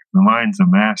fact. The mind's a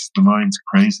mess. The mind's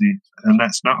crazy. And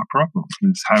that's not a problem.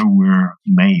 It's how we're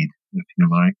made, if you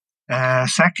like.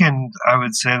 Second, I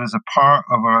would say there's a part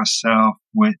of ourself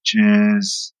which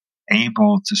is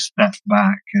able to step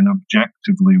back and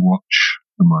objectively watch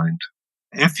the mind.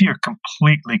 If you're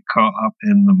completely caught up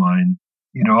in the mind,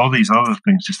 all these other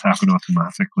things just happen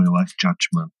automatically, like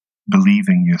judgment,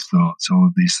 believing your thoughts, all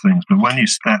of these things. But when you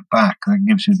step back, that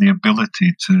gives you the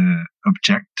ability to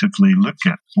objectively look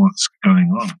at what's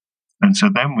going on. And so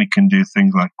then we can do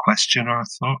things like question our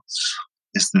thoughts.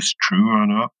 Is this true or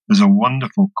not? There's a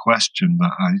wonderful question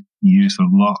that I use a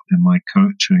lot in my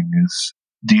coaching is,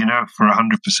 do you know for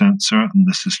 100% certain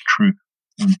this is true?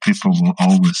 And people will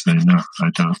always say, no, I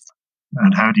don't.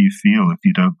 And how do you feel if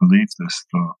you don't believe this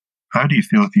thought? How do you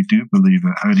feel if you do believe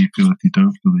it? How do you feel if you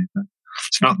don't believe it?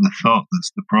 It's not the thought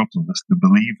that's the problem. It's the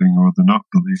believing or the not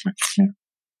believing. Yeah.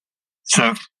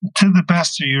 So to the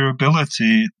best of your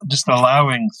ability, just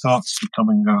allowing thoughts to come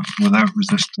and go without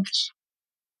resistance.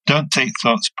 Don't take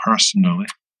thoughts personally.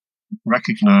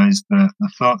 Recognize that the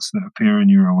thoughts that appear in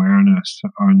your awareness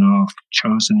are not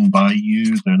chosen by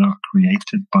you. They're not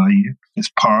created by you. It's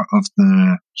part of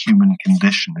the human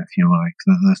condition, if you like.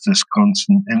 That there's this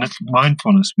constant, in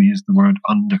mindfulness, we use the word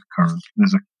undercurrent.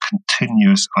 There's a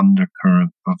continuous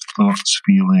undercurrent of thoughts,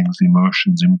 feelings,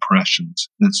 emotions, impressions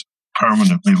that's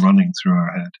permanently running through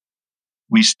our head.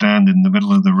 We stand in the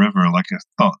middle of the river like a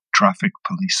thought traffic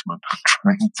policeman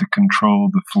trying to control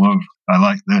the flow. I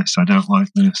like this, I don't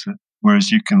like this.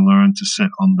 Whereas you can learn to sit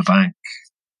on the bank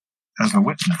as a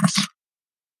witness,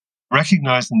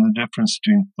 recognizing the difference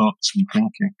between thoughts and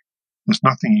thinking. There's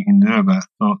nothing you can do about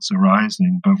thoughts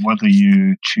arising, but whether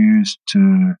you choose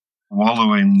to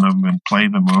wallow in them and play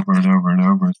them over and over and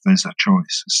over, there's a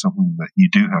choice. It's something that you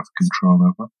do have control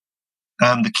over.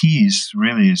 And the keys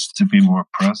really is to be more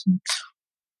present,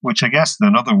 which I guess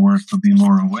another word would be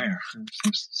more aware. It's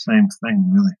just the same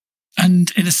thing, really.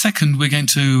 And in a second, we're going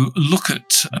to look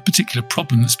at a particular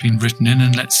problem that's been written in,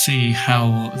 and let's see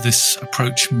how this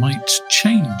approach might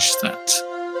change that.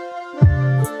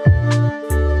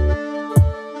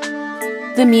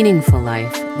 The Meaningful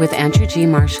Life with Andrew G.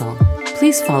 Marshall.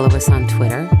 Please follow us on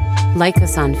Twitter, like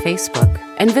us on Facebook,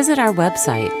 and visit our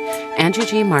website,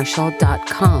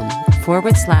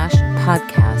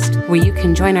 andrewgmarshall.com/podcast, where you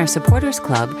can join our supporters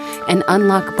club and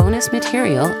unlock bonus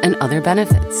material and other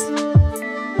benefits.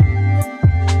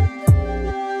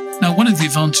 Now, one of the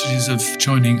advantages of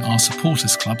joining our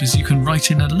supporters club is you can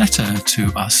write in a letter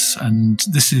to us, and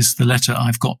this is the letter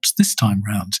I've got this time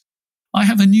round. I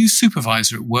have a new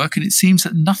supervisor at work, and it seems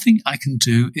that nothing I can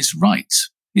do is right.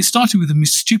 It started with a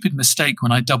stupid mistake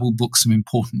when I double booked some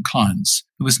important clients.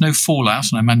 There was no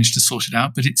fallout and I managed to sort it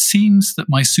out, but it seems that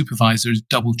my supervisor is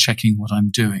double checking what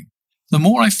I'm doing. The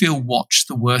more I feel watched,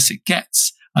 the worse it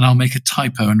gets, and I'll make a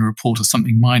typo in a report or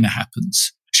something minor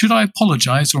happens. Should I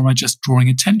apologize, or am I just drawing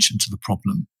attention to the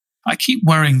problem? I keep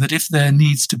worrying that if there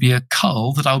needs to be a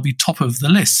cull, that I'll be top of the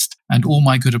list, and all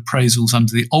my good appraisals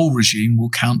under the old regime will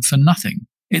count for nothing.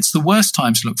 It's the worst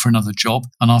time to look for another job,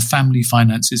 and our family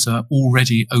finances are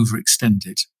already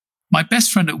overextended. My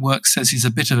best friend at work says he's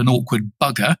a bit of an awkward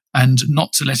bugger and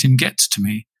not to let him get to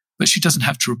me, but she doesn't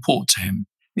have to report to him.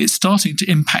 It's starting to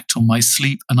impact on my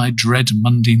sleep and I dread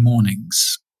Monday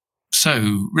mornings.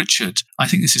 So, Richard, I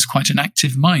think this is quite an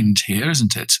active mind here,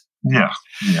 isn't it? Yeah.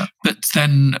 But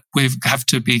then we have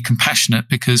to be compassionate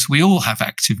because we all have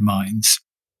active minds.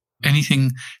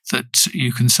 Anything that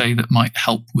you can say that might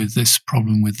help with this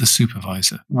problem with the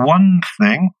supervisor? One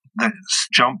thing that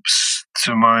jumps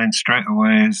to mind straight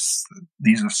away is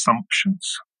these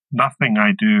assumptions. Nothing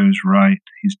I do is right.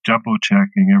 He's double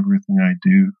checking everything I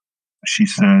do. She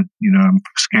said, I'm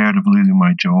scared of losing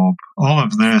my job. All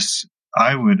of this,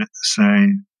 I would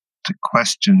say, to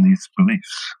question these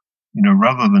beliefs,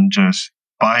 rather than just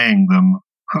buying them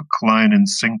hook, line, and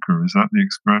sinker. Is that the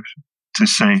expression? To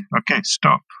say, okay,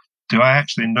 stop. Do I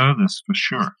actually know this for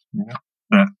sure?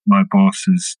 That my boss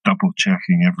is double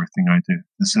checking everything I do.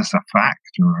 Is this a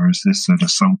fact or is this an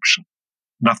assumption?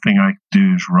 Nothing I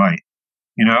do is right.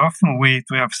 Often we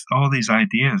have all these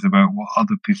ideas about what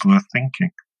other people are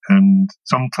thinking. And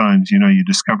sometimes, you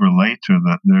discover later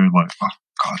that they're like, oh,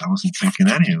 God, I wasn't thinking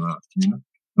any of that,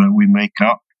 that we make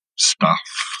up stuff.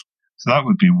 So that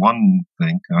would be one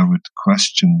thing. I would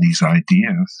question these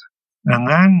ideas. And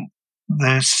then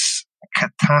this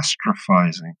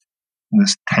catastrophizing,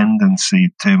 this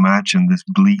tendency to imagine this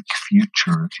bleak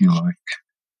future, if you like.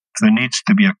 If there needs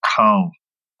to be a cull,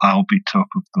 I'll be top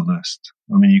of the list.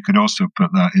 I mean, you could also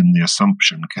put that in the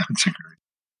assumption category.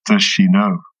 Does she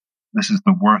know? This is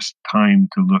the worst time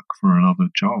to look for another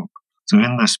job. So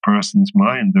in this person's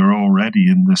mind, they're already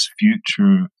in this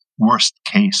future worst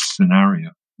case scenario.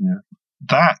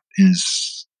 That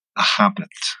is a habit.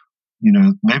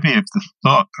 Maybe if the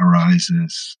thought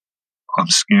arises, I'm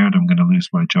scared I'm going to lose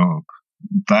my job,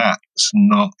 that's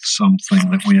not something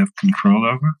that we have control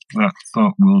over. That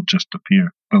thought will just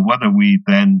appear. But whether we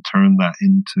then turn that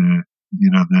into,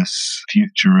 this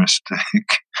futuristic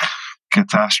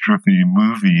catastrophe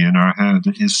movie in our head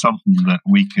is something that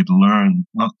we could learn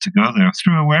not to go there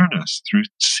through awareness, through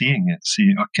seeing it.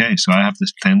 See, okay, so I have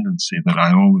this tendency that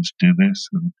I always do this.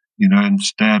 And,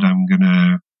 instead I'm going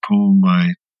to pull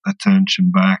my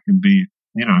attention back and be,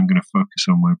 I'm going to focus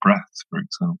on my breath, for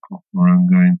example, or I'm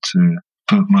going to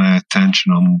put my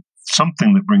attention on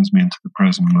something that brings me into the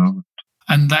present moment.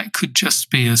 And that could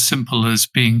just be as simple as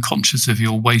being conscious of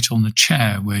your weight on the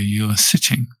chair where you're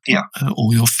sitting,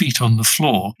 or your feet on the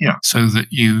floor, so that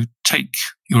you take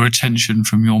your attention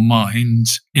from your mind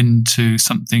into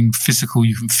something physical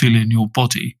you can feel in your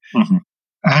body. Mm-hmm.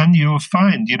 And you'll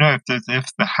find, if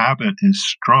the habit is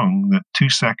strong, that 2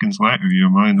 seconds later your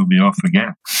mind will be off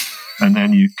again. And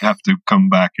then you have to come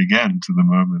back again to the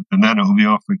moment, and then it'll be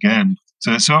off again.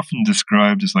 So it's often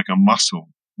described as like a muscle.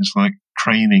 It's like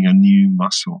training a new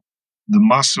muscle. The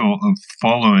muscle of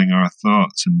following our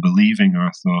thoughts and believing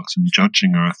our thoughts and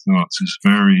judging our thoughts is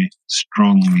very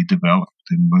strongly developed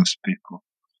in most people.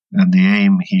 And the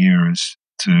aim here is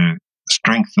to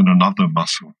strengthen another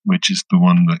muscle, which is the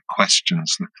one that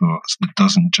questions the thoughts, that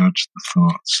doesn't judge the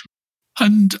thoughts.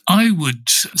 And I would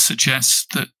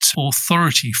suggest that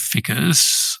authority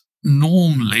figures,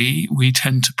 normally we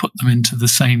tend to put them into the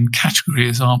same category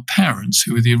as our parents,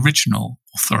 who are the original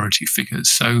authority figures.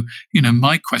 So,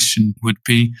 my question would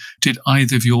be, did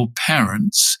either of your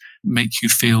parents make you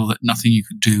feel that nothing you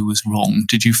could do was wrong?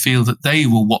 Did you feel that they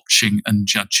were watching and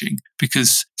judging?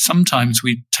 Because sometimes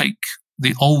we take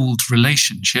the old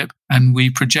relationship and we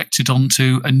project it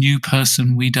onto a new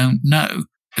person we don't know.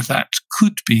 That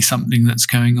could be something that's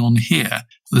going on here.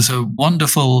 There's a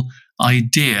wonderful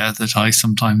idea that I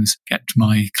sometimes get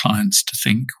my clients to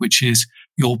think, which is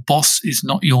your boss is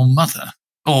not your mother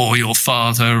or your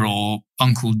father or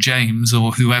Uncle James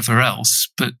or whoever else,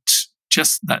 but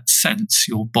just that sense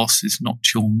your boss is not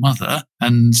your mother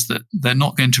and that they're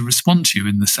not going to respond to you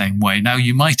in the same way. Now,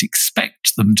 you might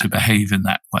expect them to behave in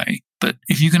that way, but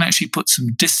if you can actually put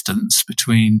some distance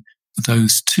between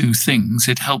those two things,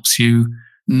 it helps you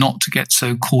not to get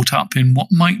so caught up in what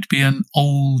might be an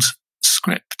old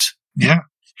script. Yeah,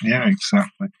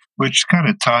 exactly. Which kind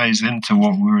of ties into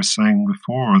what we were saying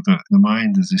before, that the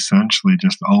mind is essentially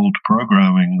just old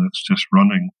programming that's just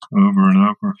running over and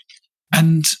over.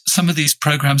 And some of these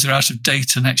programs are out of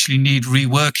date and actually need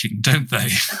reworking, don't they?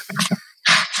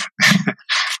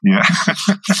 Yeah.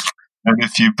 And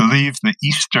if you believe the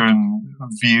Eastern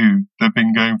view, they've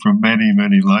been going for many,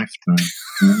 many lifetimes.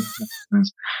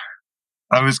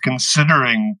 I was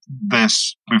considering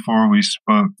this before we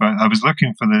spoke, but I was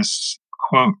looking for this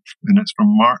quote, and it's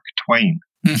from Mark Twain.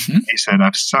 Mm-hmm. He said,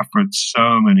 "I've suffered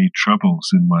so many troubles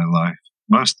in my life,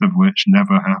 most of which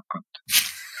never happened."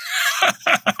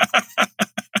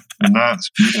 And that's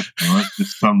beautiful. It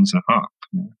just sums it up.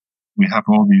 We have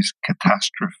all these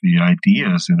catastrophe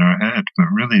ideas in our head, but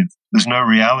really there's no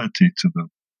reality to them.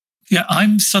 Yeah,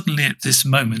 I'm suddenly at this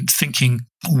moment thinking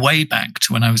way back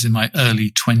to when I was in my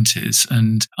early 20s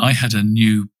and I had a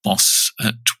new boss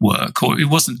at work, or it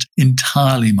wasn't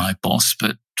entirely my boss,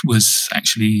 but was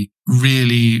actually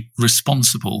really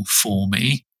responsible for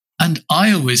me. And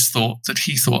I always thought that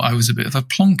he thought I was a bit of a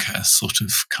plonker sort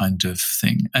of kind of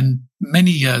thing. And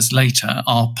many years later,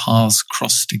 our paths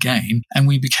crossed again and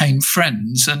we became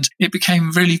friends. And it became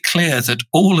really clear that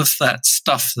all of that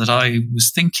stuff that I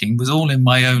was thinking was all in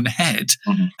my own head.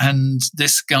 Mm-hmm. And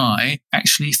this guy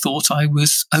actually thought I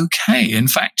was okay. In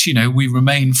fact, we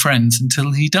remained friends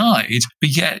until he died.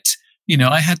 But yet,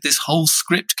 I had this whole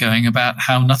script going about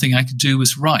how nothing I could do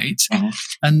was right. Mm-hmm.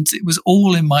 And it was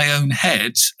all in my own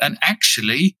head. And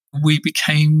actually, we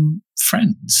became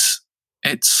friends.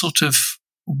 It's sort of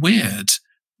weird.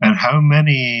 And how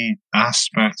many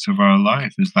aspects of our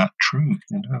life is that true?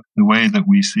 The way that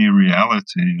we see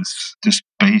reality is just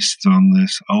based on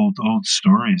this old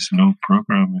stories and old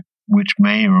programming, which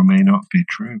may or may not be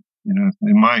true.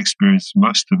 In my experience,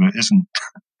 most of it isn't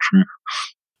true.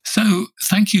 So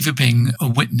thank you for being a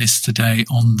witness today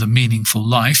on The Meaningful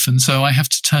Life. And so I have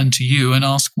to turn to you and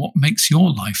ask what makes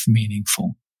your life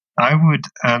meaningful? I would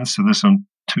answer this on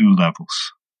two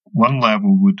levels. One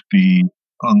level would be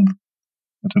on,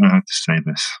 I don't know how to say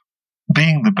this,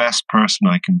 being the best person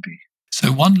I can be.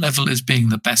 So one level is being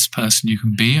the best person you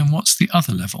can be. And what's the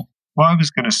other level? What I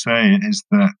was going to say is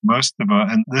that most of our,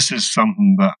 and this is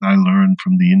something that I learned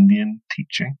from the Indian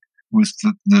teaching, was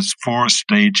that there's 4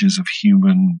 stages of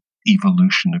human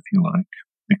evolution, if you like.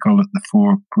 They call it the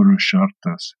 4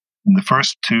 Purusharthas. And the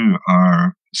first 2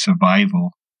 are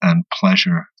survival and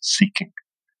pleasure seeking.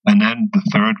 And then the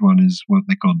third one is what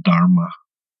they call dharma,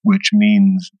 which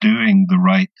means doing the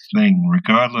right thing,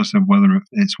 regardless of whether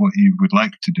it's what you would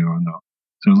like to do or not.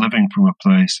 So living from a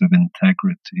place of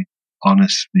integrity,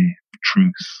 honesty,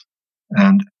 truth.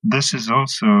 And this is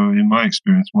also, in my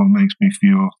experience, what makes me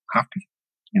feel happy.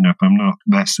 If I'm not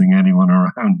messing anyone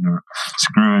around or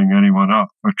screwing anyone up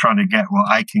or trying to get what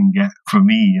I can get for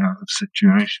me out of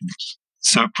situations.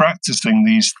 So practicing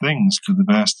these things to the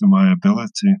best of my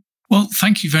ability. Well,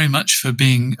 thank you very much for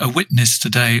being a witness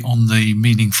today on The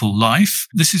Meaningful Life.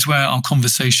 This is where our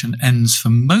conversation ends for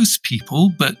most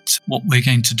people, but what we're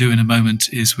going to do in a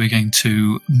moment is we're going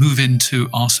to move into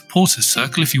our supporters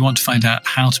circle. If you want to find out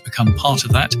how to become part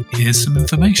of that, here's some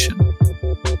information.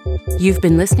 You've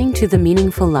been listening to The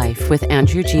Meaningful Life with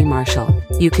Andrew G. Marshall.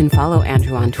 You can follow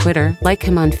Andrew on Twitter, like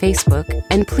him on Facebook,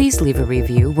 and please leave a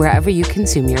review wherever you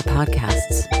consume your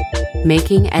podcasts.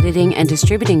 Making, editing, and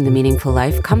distributing The Meaningful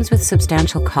Life comes with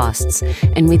substantial costs,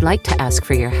 and we'd like to ask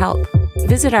for your help.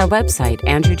 Visit our website,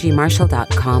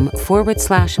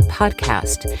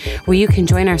 andrewgmarshall.com/podcast, where you can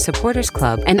join our supporters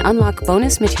club and unlock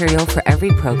bonus material for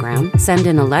every program, send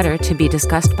in a letter to be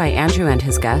discussed by Andrew and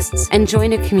his guests, and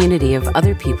join a community of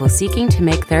other people seeking to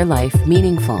make their life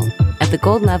meaningful. At the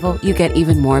gold level, you get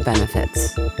even more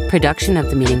benefits. Production of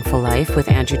The Meaningful Life with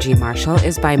Andrew G. Marshall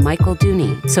is by Michael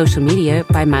Dooney. Social media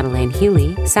by Madeleine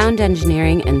Healy. Sound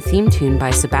engineering and theme tune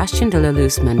by Sebastian de la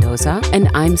Luz Mendoza.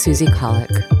 And I'm Susie Colick.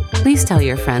 Please tell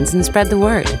your friends and spread the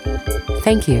word.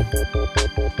 Thank you.